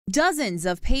Dozens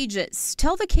of pages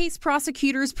tell the case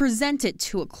prosecutors presented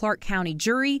to a Clark County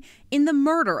jury in the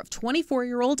murder of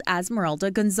 24-year-old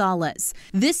Esmeralda Gonzalez.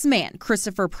 This man,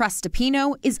 Christopher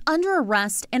Prestipino, is under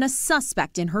arrest and a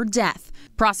suspect in her death.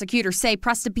 Prosecutors say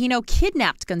Prestipino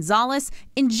kidnapped Gonzalez,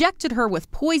 injected her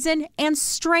with poison, and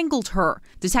strangled her.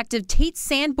 Detective Tate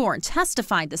Sanborn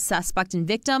testified the suspect and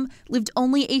victim lived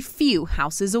only a few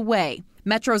houses away.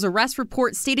 Metro's arrest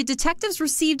report stated detectives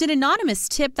received an anonymous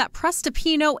tip that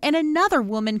Prestipino and another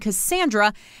woman,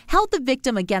 Cassandra, held the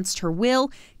victim against her will,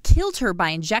 killed her by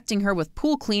injecting her with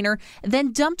pool cleaner,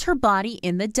 then dumped her body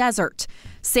in the desert.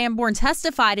 Sanborn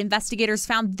testified investigators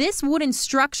found this wooden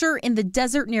structure in the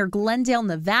desert near Glendale,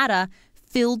 Nevada,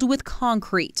 filled with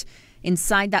concrete.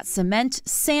 Inside that cement,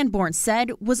 Sanborn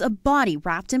said, was a body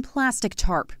wrapped in plastic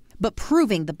tarp. But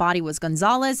proving the body was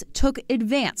Gonzalez took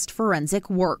advanced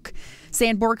forensic work.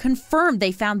 Sanborn confirmed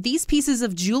they found these pieces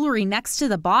of jewelry next to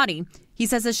the body. He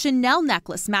says a Chanel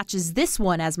necklace matches this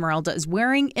one Esmeralda is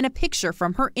wearing in a picture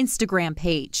from her Instagram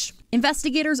page.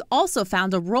 Investigators also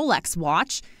found a Rolex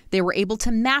watch. They were able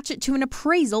to match it to an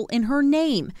appraisal in her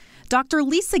name. Dr.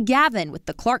 Lisa Gavin with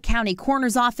the Clark County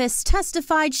Coroner's Office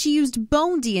testified she used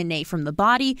bone DNA from the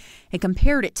body and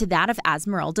compared it to that of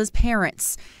Esmeralda's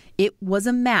parents. It was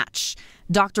a match.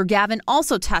 Dr. Gavin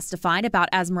also testified about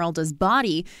Esmeralda's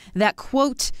body that,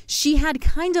 quote, she had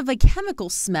kind of a chemical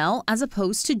smell as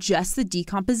opposed to just the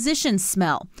decomposition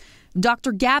smell.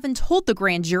 Dr. Gavin told the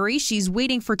grand jury she's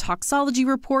waiting for toxicology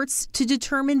reports to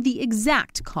determine the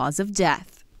exact cause of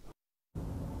death.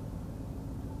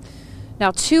 Now,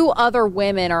 2 other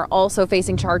women are also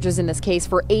facing charges in this case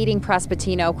for aiding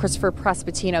Prestipino. Christopher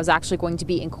Prestipino is actually going to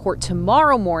be in court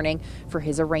tomorrow morning for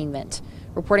his arraignment.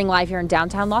 Reporting live here in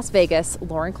downtown Las Vegas,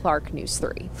 Lauren Clark, News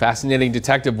 3. Fascinating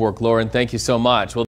detective work, Lauren. Thank you so much.